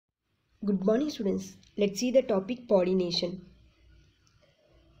Good morning students. Let's see the topic pollination.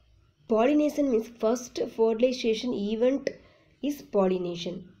 Pollination means first fertilization event is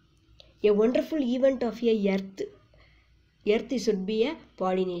pollination. A wonderful event of a earth should be a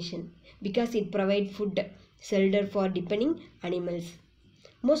pollination because it provides food, shelter for depending animals.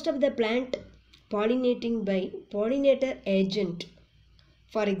 Most of the plant pollinating by pollinator agent,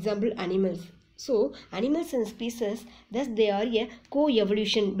 for example animals. So animals and species, thus they are a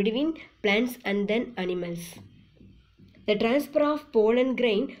co-evolution between plants and then animals. The transfer of pollen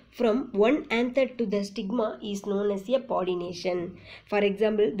grain from one anther to the stigma is known as a pollination. For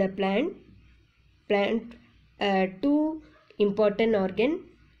example, the plant two important organ.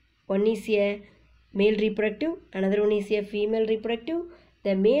 One is a male reproductive, another one is a female reproductive.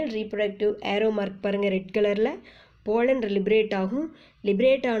 The male reproductive arrow mark paranga red color la pollen liberate ஆகும்.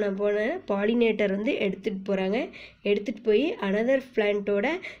 Liberate ஆன போன pollinator வந்து எடுத்துகிட்டு போய் another பிளான்ட்டோட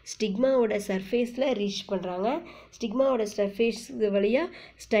ஸ்டிக்மாவோட சர்ஃபேஸில் reach பண்ணுறாங்க. ஸ்டிக்மாவோட surface வழியாக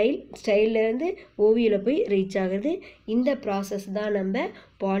ஸ்டைல்லேருந்து ஓவியில் போய் ரீச் ஆகுது. இந்த ப்ராசஸ் தான் நம்ம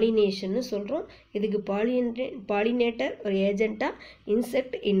பாலினேஷன்னு சொல்கிறோம். இதுக்கு பாலினேட்டர் ஒரு ஏஜெண்ட்டாக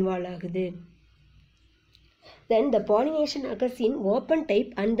இன்செக்ட் இன்வால்வ் ஆகுது. Then the pollination occurs in open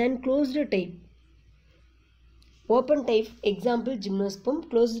type and then closed type. Open type example gymnosperm,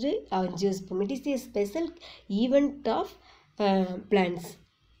 closed angiosperm. It is a special event of plants.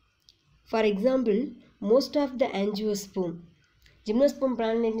 For example, most of the angiosperm, gymnosperm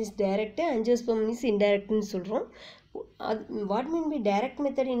pollination is direct, angiosperm is indirect ன்னு சொல்றோம். What mean by direct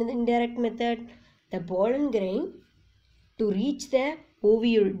method and indirect method? The pollen grain to reach the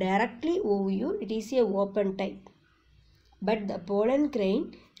ovule, directly ovule, it is a open type. But the pollen grain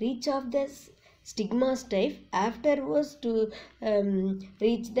reach of the stigma type afterwards to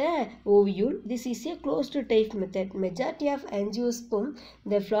reach the ovule. This is a closed type method. Majority of angiosperm,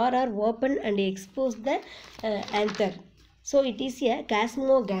 the flower are open and expose the anther. So it is a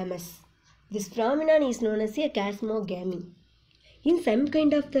chasmogamous. This phenomenon is known as a chasmogamy. In some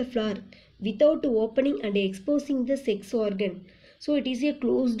kind of the flower, without opening and exposing the sex organ, so it is a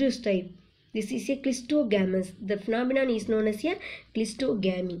closed type. This is a clistogamous. The phenomenon is known as a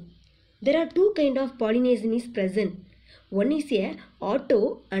clistogamy. There are two kinds of pollination is present. One is a auto,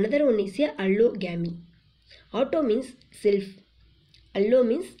 another one is a allogamy. Auto means self. Allo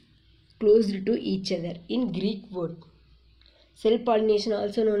means closed to each other in Greek word. Self-pollination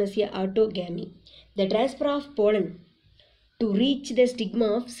also known as a autogamy. The transfer of pollen to reach the stigma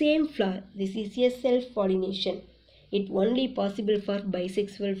of same flower. This is a self-pollination. It only possible for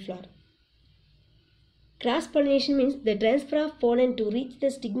bisexual flower. Cross-pollination means the transfer of pollen to reach the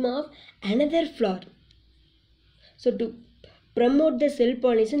stigma of another flower. So to promote the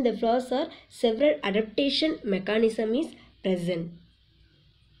self-pollination, the flowers are several adaptation mechanism is present.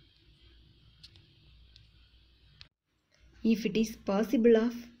 If it is possible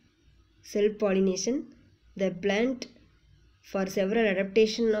of self-pollination, the plant for several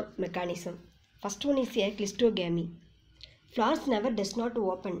adaptation of mechanism. First one is a clistogamy. Flowers never does not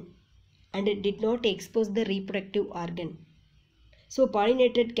open and it did not expose the reproductive organ. So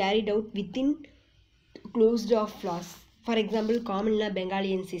pollinated carried out within closed off flowers. For example, Commonla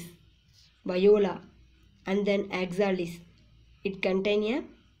bengaliensis, Viola and then Axalis. It contain a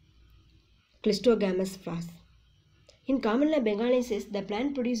clistogamous flowers. In Commonla bengaliensis, the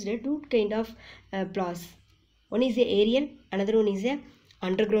plant produced two kind of flowers. One is a aerial, another one is a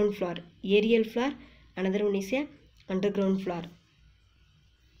underground flower. Aerial flower, another one is a underground flower.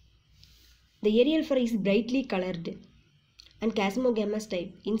 The aerial flower is brightly colored and chasmogamous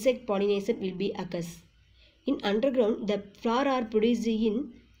type. Insect pollination will be occurs. In underground, the flower are produced in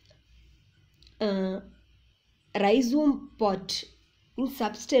rhizome part, in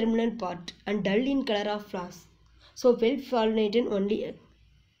subterminal part and dull in color of flowers. So self-pollination only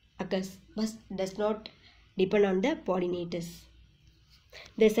occurs but does not depend on the pollinators.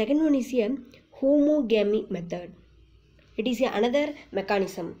 The second one is a homogamy method. It is another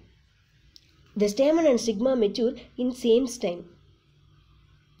mechanism. The stamen and stigma mature in same time.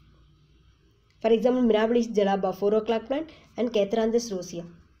 For example, Mirabilis jalaba 4 o'clock plant and Catharanthus rosea.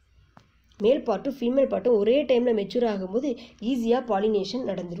 Male part to female part ஒரே டைம்ல mature ஆகும்போது ஈஸியா pollination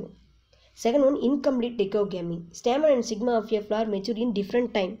நடந்துரும். Second one, incomplete decogamy. Stamen and stigma of a flower mature in different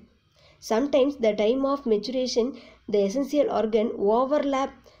time. Sometimes the time of maturation, the essential organ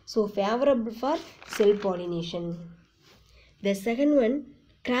overlap, so favorable for cell pollination. The second one,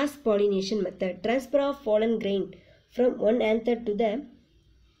 cross-pollination method. Transfer of pollen grain from one anther to the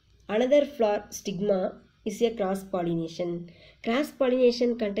another flower stigma is a cross-pollination.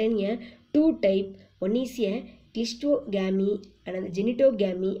 Cross-pollination contains two types. One is a clistogamy, another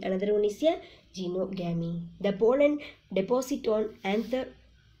genitogamy, another one is a genogamy. The pollen deposit on anther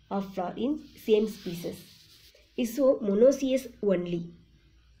of flower in same species is so monoecious only.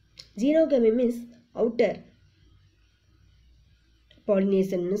 Genogamy means outer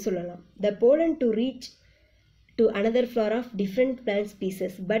pollination nu sollalam. The pollen to reach to another flower of different plant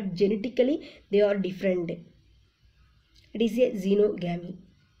species, but genetically they are different. It is a xenogamy.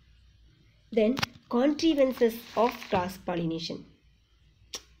 Then contrivances of cross pollination.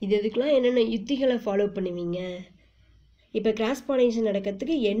 இதுக்கெல்லாம் என்னென்ன யுத்திகளை follow பண்ணுவீங்க? இப்போ cross pollination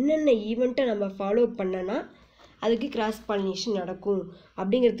நடக்கிறதுக்கு என்னென்ன ஈவெண்ட்டை நம்ம follow பண்ணனா அதுக்கு கிராஸ் பாலினேஷன் நடக்கும்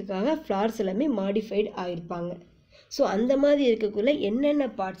அப்படிங்கிறதுக்காக ஃப்ளார்ஸ் எல்லாமே மாடிஃபைடு ஆகிருப்பாங்க. ஸோ அந்த மாதிரி இருக்கக்குள்ள என்னென்ன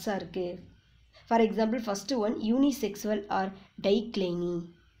பார்ட்ஸாக இருக்குது? For example first one யூனிசெக்ஸுவல் R டைக்ளைனி.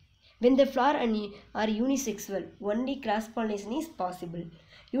 When the flower are unisexual, only cross pollination is possible.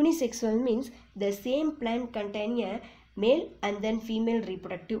 Unisexual means the same plant containing a male and then female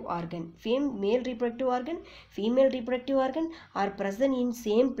reproductive organ. Male reproductive organ, female reproductive organ are present in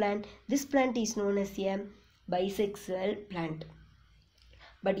same plant. This plant is known as a bisexual plant.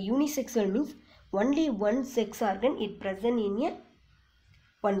 But unisexual means only one sex organ is present in a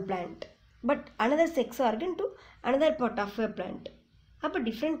one plant, but another sex organ to another part of a plant. Up a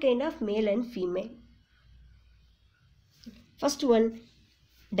different kind of male and female. First one,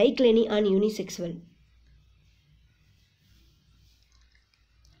 dicliny and unisexual.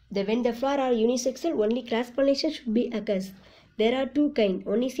 When the flower are unisexual, only cross pollination should be occurs. There are two kinds.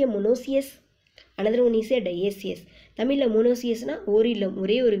 One is a monoecious, another one is a dioecious. தமிழ்ல மோனோசியஸ்னா ஓரில்லம்,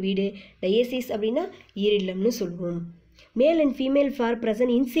 ஒரே ஒரு வீடு. Dioecious அப்படின்னா ஈரில்லம்னு சொல்லுவோம். Male and female flower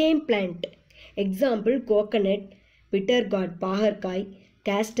present in same plant. Example, coconut, bitter gourd, பாகற்காய்,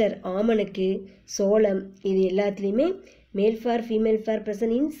 castor, ஆமணக்கு, சோளம், இது எல்லாத்துலேயுமே male flower, female flower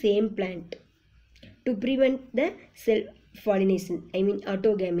present in same plant. To prevent the self-pollination, I mean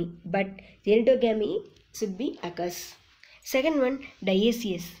autogamy, but genitogamy should be occurs. Second one,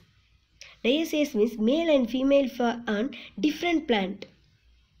 dioecious. Dioecious means male and female flower on different plant.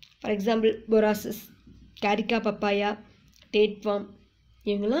 For example, borassus, carica papaya, date palm,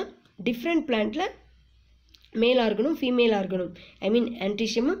 இவங்கெல்லாம் different plantல மேல் ஆர்கனும் female ஆர்கனும், ஐ மீன்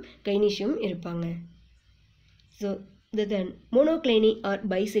ஆன்டிஷியமும் கைனீஷியமும் இருப்பாங்க. So then monocliny or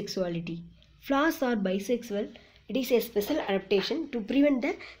bisexuality. Flowers are bisexual. It is a special adaptation to prevent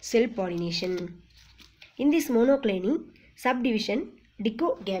the self-pollination. In this monocliny, subdivision,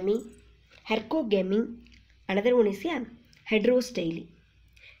 dichogamy, hercogamy, another one is a heterostyly.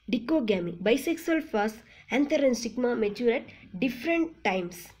 Dichogamy, bisexual flowers, anther and stigma mature at different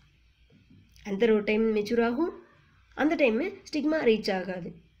times. Anther ஒரு time mature ஆகும், அந்த time stigma reach ஆகாது.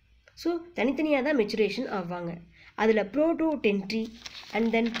 So தனித்தனியாக தான் maturation ஆவாங்க. அதில் ப்ரோட்டோடென்ட்ரி and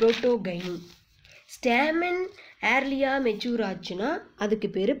then ப்ரோட்டோகைனி. Stamen ஏர்லியாக mature ஆச்சுன்னா அதுக்கு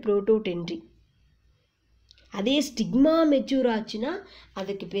பேர் ப்ரோட்டோடென்ட்ரி. அதே ஸ்டிக்மா மெச்சூர் ஆச்சுன்னா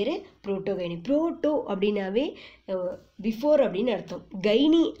அதுக்கு பேர் ப்ரோட்டோகைனி. ப்ரோட்டோ அப்படின்னாவே பிஃபோர் அப்படின்னு அர்த்தம்.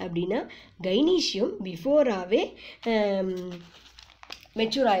 கைனி அப்படின்னா கைனீஷியம் பிஃபோராகவே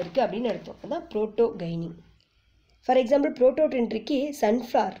மெச்சூர் ஆகிருக்கு அப்படின்னு அர்த்தம். அதான் ப்ரோட்டோகைனி. For example ப்ரோட்டோடென்ட்ரிக்கு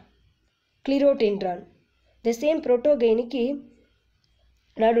sunflower, கிளிரோடென்ட்ரான். The same ப்ரோட்டோகைனிக்கு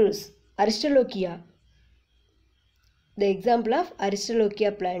நடுஸ், அரிஸ்டலோக்கியா. The example of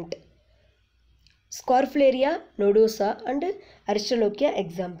அரிஸ்டலோக்கியா plant. Scarflaria nodosa and Aristolochia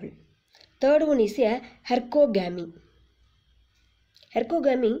example. Third one is a hercogamy.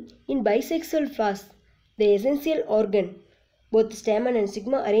 Hercogamy in bisexual flowers, the essential organ, both stamen and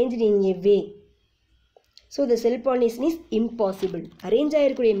stigma arranged in a way. So the cell pollination is impossible. Arrange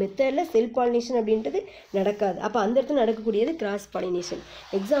ஆகிருக்கூடிய மெத்தடில் செல் pollination அப்படின்றது நடக்காது. அப்போ அந்த இடத்துல நடக்கக்கூடியது cross pollination.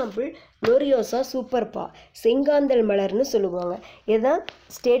 Example Gloriosa சூப்பர்பா, செங்காந்தல் மலர்னு சொல்லுவாங்க. இதுதான்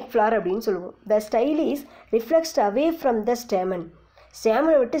state flower அப்படின்னு சொல்லுவோம். The style is ரிஃப்ளெக்ஸ்ட் away from the stamen.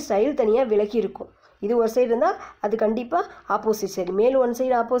 ஸ்டேமனை விட்டு ஸ்டைல் தனியாக விலகி இருக்கும். இது ஒரு சைடு இருந்தால் அது கண்டிப்பாக ஆப்போசிட் சைடு. மேல் ஒன்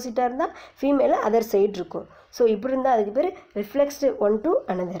சைடு ஆப்போசிட்டாக இருந்தால் ஃபீமேல அதர் சைடு இருக்கும். ஸோ இப்படி இருந்தால் அதுக்கு பேர் ரிஃப்ளெக்ஸ்டு one to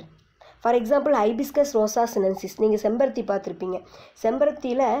another. For example hibiscus ரோசா சினன்சிஸ், நீங்கள் செம்பருத்தி பார்த்துருப்பீங்க.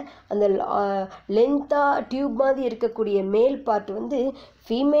 செம்பருத்தியில் அந்த லென்த்தாக டியூப் மாதிரி இருக்கக்கூடிய மேல் பார்ட் வந்து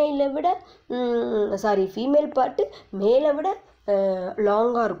ஃபீமேலை விட ஃபீமேல் பார்ட்டு மேலே விட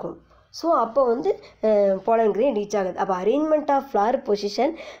லாங்காக இருக்கும். ஸோ அப்போ வந்து பாலன் கிரெயின் ரீச் ஆகுது. அப்போ arrangement of flower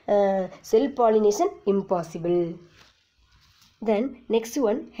position, sell pollination impossible. Then next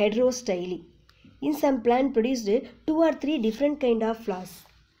one ஹெட்ரோஸ்டைலி. In some plant produced 2 or 3 different kind of flowers.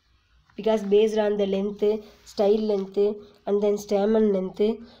 Because based on the length, style length and then stamen length,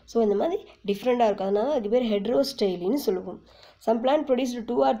 so இந்த மாதிரி டிஃப்ரெண்ட்டாக இருக்கும். அதனால அதுக்கு பேர் ஹெட்ரோஸ்டைலின்னு சொல்லுவோம். Some plant produced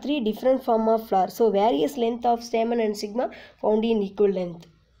 2 or 3 different form of flower. So various length of stamen and stigma found in equal length.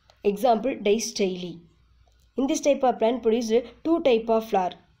 Example, distyly. In this type of plant produced 2 type of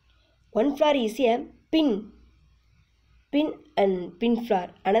flower. One flower is a pin and pin flower.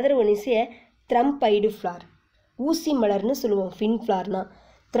 Another one is a trumpide flower. ஊசி மலர்னு சொல்லுவோம் fin flowerனா.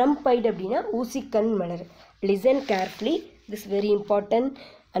 Trumpide அப்படினா ஊசி கண் மலர். Listen carefully. This very important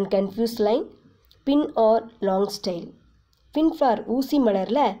and confused line. Pin or long style. Fin flower ஊசி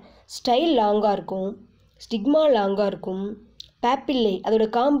மலரில் style லாங்காக இருக்கும், stigma லாங்காக இருக்கும், பேப்பில்லை அதோட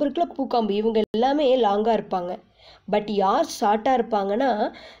காம்பு இருக்குல்ல பூக்காம்பு இவங்க எல்லாமே லாங்காக இருப்பாங்க. பட் யார் ஷார்ட்டாக இருப்பாங்கன்னா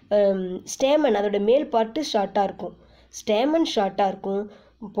ஸ்டேமன் அதோட மேல் பார்ட்டு ஷார்ட்டாக இருக்கும், ஸ்டேமன் ஷார்ட்டாக இருக்கும்,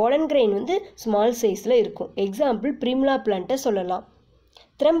 pollen grain வந்து ஸ்மால் சைஸில் இருக்கும். எக்ஸாம்பிள் பிரிம்லா பிளான்ட்டை சொல்லலாம்.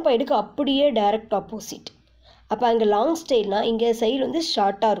 த்ரம்பைடுக்கு அப்படியே டைரக்ட் ஆப்போசிட். அப்போ அங்கே லாங் ஸ்டைல்னால் இங்கே சைடு வந்து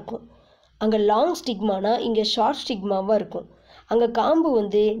ஷார்ட்டாக இருக்கும், அங்கே லாங் ஸ்டிக்மானா இங்கே ஷார்ட் ஸ்டிக்மாவாக இருக்கும். அங்கே காம்பு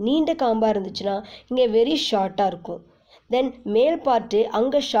வந்து நீண்ட காம்பாக இருந்துச்சுன்னா இங்கே வெரி ஷார்ட்டாக இருக்கும். தென் மேல் பார்ட்டு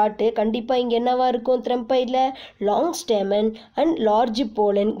அங்கே ஷார்ட்டு, கண்டிப்பாக இங்கே என்னவாக இருக்கும் த்ரம்பைடில் long stamen and large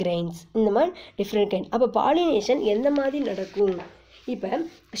pollen grains, இந்த மாதிரி டிஃப்ரெண்ட் கைண்ட். அப்போ பாலினேஷன் எந்த மாதிரி நடக்கும்? இப்போ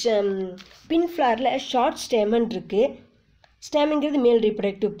பின் ஃப்ளாரில் ஷார்ட் ஸ்டேமன் இருக்குது, ஸ்டேமன்கிறது மேல்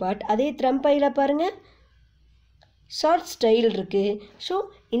ரீப்ரடக்டிவ் பார்ட். அதே த்ரம்பைடில் பாருங்கள் ஷார்ட் ஸ்டைல் இருக்குது. ஸோ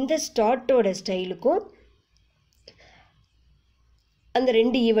இந்த ஸ்டார்ட்டோட ஸ்டைலுக்கும் அந்த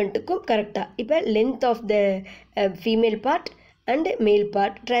ரெண்டு ஈவெண்ட்டுக்கும் கரெக்டாக இப்போ length of the female part and மேல்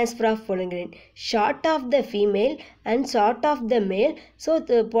part transfer of pollen grain, short of the female and short of the மேல், so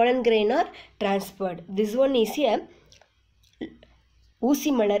pollen grain R transferred. This one is a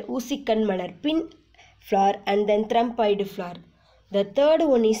ஊசி மலர், ஊசி கண் மலர், பின் flower and then trumpide flower. The third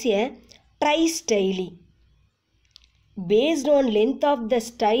one is a tri-styly. Based on length of the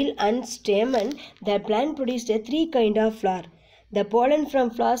style and stamen, the plant produced a 3 kind of flower. The pollen from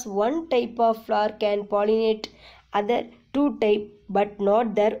flowers, one type of flower can pollinate other 2 type but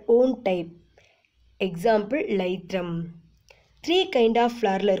not their own type. Example, lythrum. 3 kind of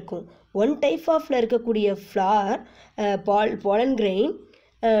flowerல இருக்கும். One type of flower இருக்கக்கூடிய flower pollen grain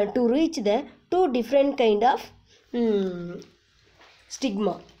to reach the 2 different kind of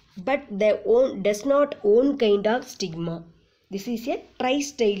stigma, but they does not own kind of stigma. This is a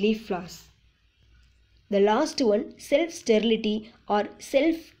tri-styly flowers. The last one, self-sterility or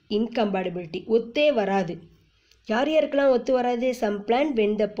self-incompatibility. ஒத்தே வராது. யார் யாருக்கெல்லாம் ஒத்து வராது? Some plant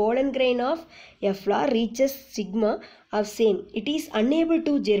when the pollen grain of a flower reaches stigma of same, it is unable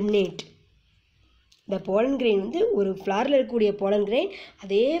to germinate. இந்த pollen grain வந்து ஒரு ஃப்ளாரில் இருக்கக்கூடிய pollen grain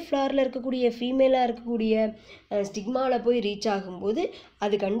அதே ஃப்ளாரில் இருக்கக்கூடிய ஃபீமேலாக இருக்கக்கூடிய ஸ்டிக்மாவில் போய் ரீச் ஆகும்போது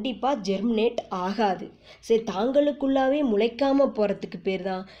அது கண்டிப்பாக ஜெர்மினேட் ஆகாது. சரி, தாங்களுக்குள்ளாவே முளைக்காமல் போகிறதுக்கு பேர்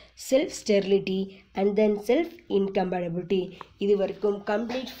தான் self sterility and then self incompatibility. இது வரைக்கும்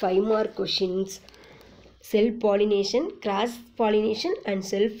complete 5 mark questions. Self pollination, cross pollination and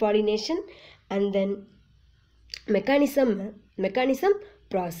self pollination and then mechanism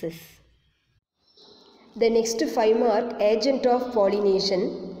process. The next 5 mark, agent of pollination.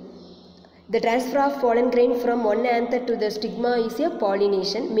 The transfer of pollen grain from one anther to the stigma is a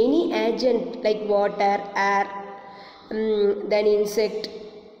pollination. Many agents like water, air, then insect,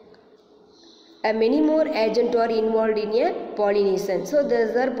 many more agents are involved in a pollination. So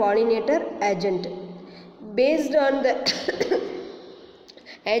these are pollinator agent. Based on the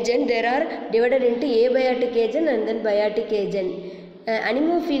agent, there are divided into abiotic agent and then biotic agent.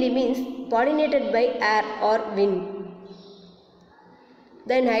 Anemophily means pollinated by air or wind.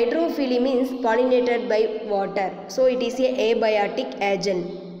 Then hydrophily means pollinated by water. So it is a abiotic agent.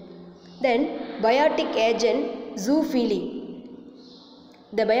 Then biotic agent, zoophily.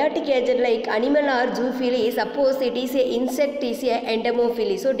 The biotic agent like animal or zoophily, suppose it is a insect, is a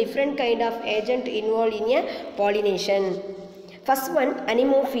entomophily. So different kind of agent involved in a pollination. First one,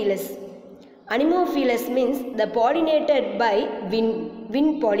 anemophilous. Anemophilous means the pollinated by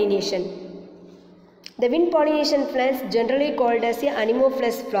wind pollination. The wind pollination plants generally called as a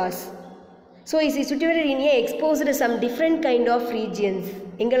anemophilous flowers. So it is situated in a exposed some different kind of regions.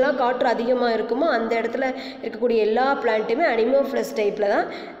 எங்கெல்லாம் காற்று அதிகமாக இருக்குமோ அந்த இடத்துல இருக்கக்கூடிய எல்லா பிளான்ட்டுமே anemophilous டைப்பில் தான்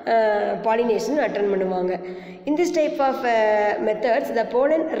பாலினேஷன் அட்டன் பண்ணுவாங்க. In this type of methods, the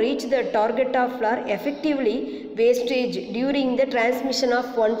pollen reach the target of flower effectively wastage during the transmission of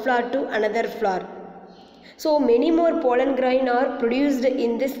one flower to another flower. So many more pollen grain are produced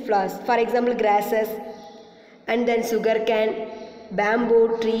in this flowers. For example, grasses and then sugarcane, bamboo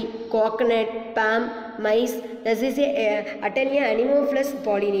tree, coconut, palm, maize. This is attend a anemophilous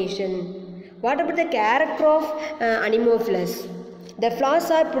pollination. What about the character of anemophilous? The flowers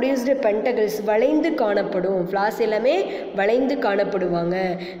are produced pentacles, வளைந்து காணப்படும். flowers எல்லாமே வளைந்து காணப்படுவாங்க.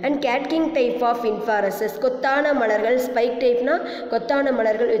 And catking type of inflorescences, கொத்தான மலர்கள், spike typeனா கொத்தான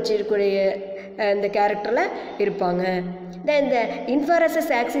மலர்கள் வச்சிருக்கூடிய இந்த கேரக்டரில் இருப்பாங்க. Then the inflorescence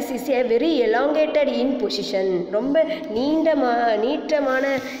axis is a very elongated in position, ரொம்ப நீட்டமான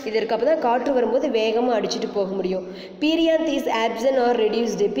இது இருக்கு. அப்போ தான் காற்று வரும்போது வேகமாக அடிச்சுட்டு போக முடியும். Perianth is absent or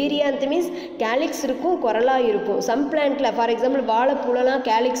reduced. Perianth means calyx இருக்கும், கொரலா இருக்கும். சம் பிளான்ட்டில் ஃபார் எக்ஸாம்பிள் வாழைப்பூலலாம்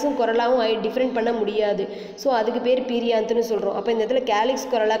கேலிக்ஸும் கொரலாவும் டிஃப்ரெண்ட் பண்ண முடியாது. ஸோ அதுக்கு பேர் பீரியாந்துன்னு சொல்கிறோம். அப்போ இந்த இடத்துல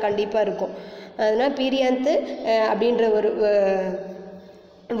கேலிக்ஸ் கொரலா கண்டிப்பாக இருக்கும். அதனால் பீரியாந்து அப்படின்ற ஒரு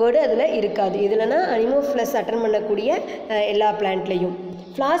வேர்டு அதில் இருக்காது. இதுலனா அனிமோஃப்ளஸ் அட்டன் பண்ணக்கூடிய எல்லா பிளான்ட்லேயும்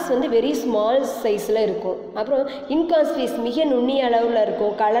ஃப்ளார்ஸ் வந்து வெரி ஸ்மால் சைஸில் இருக்கும். அப்புறம் இன்கான்ஸ்பீஸ் மிக நுண்ணிய அளவில்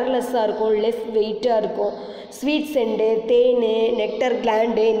இருக்கும், கலர்லெஸ்ஸாக இருக்கும், லெஸ் வெயிட்டாக இருக்கும். ஸ்வீட் செண்டு, தேன், நெக்டர்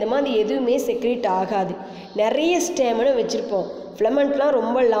கிளாண்டு இந்த மாதிரி எதுவுமே செக்ரேட் ஆகாது. நிறைய ஸ்டேமனை வச்சுருப்போம். ஃப்ளமெண்ட்லாம்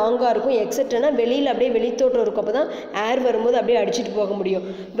ரொம்ப லாங்காக இருக்கும். எக்ஸெட்னா வெளியில் அப்படியே வெளித்தோட்டம் இருக்கும். அப்போ தான் ஏர் வரும்போது அப்படியே அடிச்சுட்டு போக முடியும்.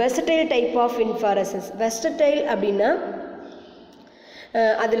 Versatile type of inflorescence. Versatile அப்படின்னா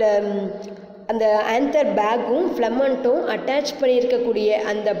அதில் அந்த ஆந்தர் பேக்கும் ஃப்ளமெண்ட்டும் அட்டாச் பண்ணியிருக்கக்கூடிய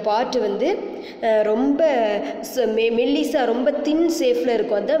அந்த பார்ட் வந்து ரொம்ப மெல்லிஸாக ரொம்ப தின் ஷேப்பில்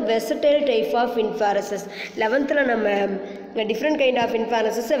இருக்கும். அதுதான் versatile type of inflorescence. 11th நம்ம டிஃப்ரெண்ட் கைண்ட் ஆஃப்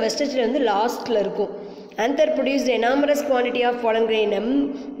இன்ஃப்ளாரசன்ஸை வெர்சடைல் வந்து லாஸ்ட்டில் இருக்கும். Anther produce enormous quantity of pollen grain,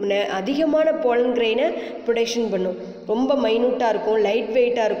 அதிகமான pollen grain ப்ரொடக்ஷன் பண்ணும். ரொம்ப மைனூட்டாக இருக்கும், லைட்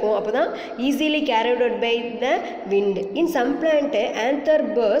வெயிட்டாக இருக்கும். அப்போ தான் easily carried out by the wind. In some plant anther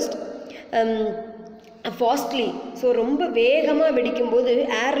first fastly, so ரொம்ப வேகமாக வெடிக்கும்போது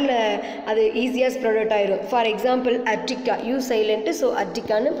ஏரில் அது ஈஸியாக ஸ்ப்ரெட் அவுட் ஆயிரும். For example அர்டிகா, you silent, so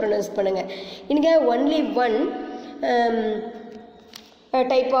அர்டிகான்னு pronounce பண்ணுங்கள். இங்கே only one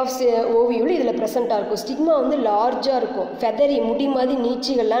type of ovule இதில் ப்ரெசண்ட்டாக இருக்கும். ஸ்டிக்மா வந்து லார்ஜாக இருக்கும், ஃபெதரி முடி மாதிரி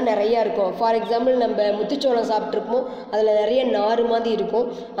நீச்சிகள்லாம் நிறையா இருக்கும். ஃபார் எக்ஸாம்பிள் நம்ம முத்துச்சோளம் சாப்பிட்ருப்போம், அதில் நிறைய நார் மாதிரி இருக்கும்.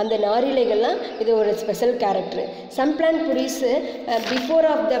 அந்த நாரிலைகள்லாம் இது ஒரு special character. Some plant produce before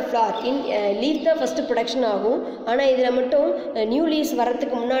of the flower. Leave தான் ஃபஸ்ட்டு ப்ரொடக்ஷன் ஆகும். ஆனால் இதில் மட்டும் நியூ லீவ்ஸ்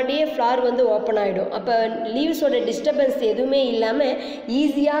வரத்துக்கு முன்னாடியே ஃப்ளார் வந்து ஓப்பன் ஆகிடும். அப்போ லீவ்ஸோட டிஸ்டர்பன்ஸ் எதுவுமே இல்லாமல்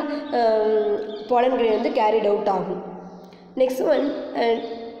ஈஸியாக pollen grain வந்து கேரிட் அவுட் ஆகும். Next one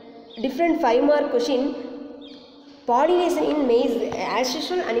different 5 mark question. Pollination இன் மெய்ஸ் ஆஸ்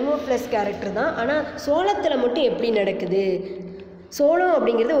யூஷுவல் அனிமோஃப்ளஸ் கேரக்டர் தான். ஆனால் சோளத்தில் மட்டும் எப்படி நடக்குது? சோளம்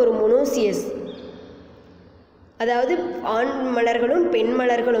அப்படிங்கிறது ஒரு மொனோசியஸ், அதாவது ஆண் மலர்களும் பெண்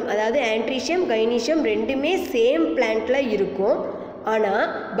மலர்களும், அதாவது ஆண்ட்ரீஷியம் கைனீஷியம் ரெண்டுமே சேம் பிளான்ட்டில் இருக்கும். ஆனால்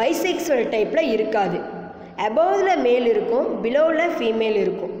பைசெக்சுவல் டைப்பில் இருக்காது. அபவ்வில் மேல் இருக்கும், பிலோவில் ஃபீமேல்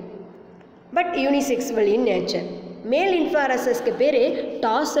இருக்கும். But unisexual in nature. மேல் இன்ஃப்ளாரசஸ்க்கு பேர்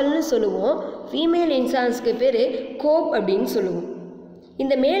டாசல்னு சொல்லுவோம், ஃபீமேல் இன்ஃப்ளாரஸ்க்கு பேர் கோப் அப்படின்னு சொல்லுவோம்.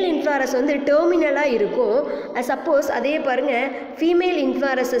 இந்த மேல் இன்ஃப்ளாரஸ் வந்து டெர்மினலாக இருக்கும். சப்போஸ் அதே பாருங்கள், ஃபீமேல்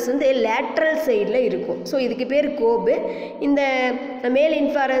இன்ஃப்ளாரசஸ் வந்து லேட்ரல் சைடில் இருக்கும். ஸோ இதுக்கு பேர் கோபு. இந்த மேல்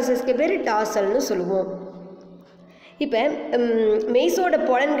இன்ஃப்ளாரசஸ்க்கு பேர் டாசல்னு சொல்லுவோம். இப்போ மெய்ஸோட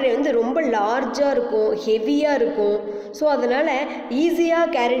pollen grain வந்து ரொம்ப லார்ஜாக இருக்கும், ஹெவியாக இருக்கும். ஸோ அதனால்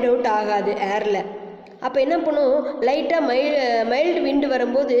ஈஸியாக கேரிட் அவுட் ஆகாது ஏரில். அப்போ என்ன பண்ணும், லைட்டாக மைல்டு விண்டு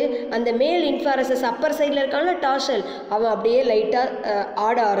வரும்போது அந்த மேல் இன்ஃப்ளாரசஸ் அப்பர் சைடில் இருக்கான டாசல் அவன் அப்படியே லைட்டாக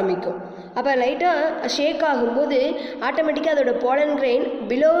ஆட ஆரம்பிக்கும். அப்போ லைட்டாக ஷேக் ஆகும்போது ஆட்டோமேட்டிக்காக அதோட pollen grain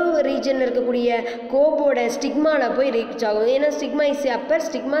பிலோ ரீஜனில் இருக்கக்கூடிய கோபோட ஸ்டிக்மாவில் போய் ரீச் ஆகும். ஏன்னா stigma is Appar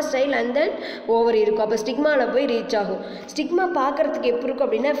stigma style and then over இருக்கும். அப்போ ஸ்டிக்மாவில் போய் ரீச் ஆகும். ஸ்டிக்மா பார்க்குறதுக்கு எப்படி இருக்கும்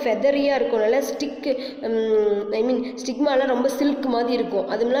அப்படின்னா ஃபெதரியாக இருக்கும், நல்லா ஸ்டிக்மாலாம் ரொம்ப சில்க் மாதிரி இருக்கும்.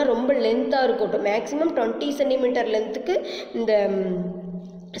 அதுலாம் ரொம்ப லென்த்தாக இருக்கும். மேக்ஸிமம் 20 சென்டிமீட்டர் லென்த்துக்கு இந்த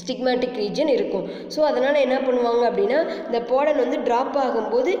ஸ்டிக்மேட்டிக் ரீஜன் இருக்கும். ஸோ அதனால் என்ன பண்ணுவாங்க அப்படின்னா, இந்த போலன் வந்து ட்ராப்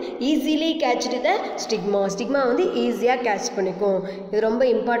ஆகும்போது ஈஸிலி கேட்ச்டு த ஸ்டிக்மா வந்து ஈஸியாக கேட்ச் பண்ணிக்கும். இது ரொம்ப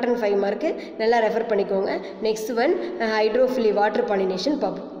இம்பார்ட்டன்ட் 5 மார்க்கு, நல்லா ரெஃபர் பண்ணிக்கோங்க. Next one hydrophily water pollination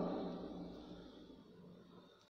பார்ப்போம்.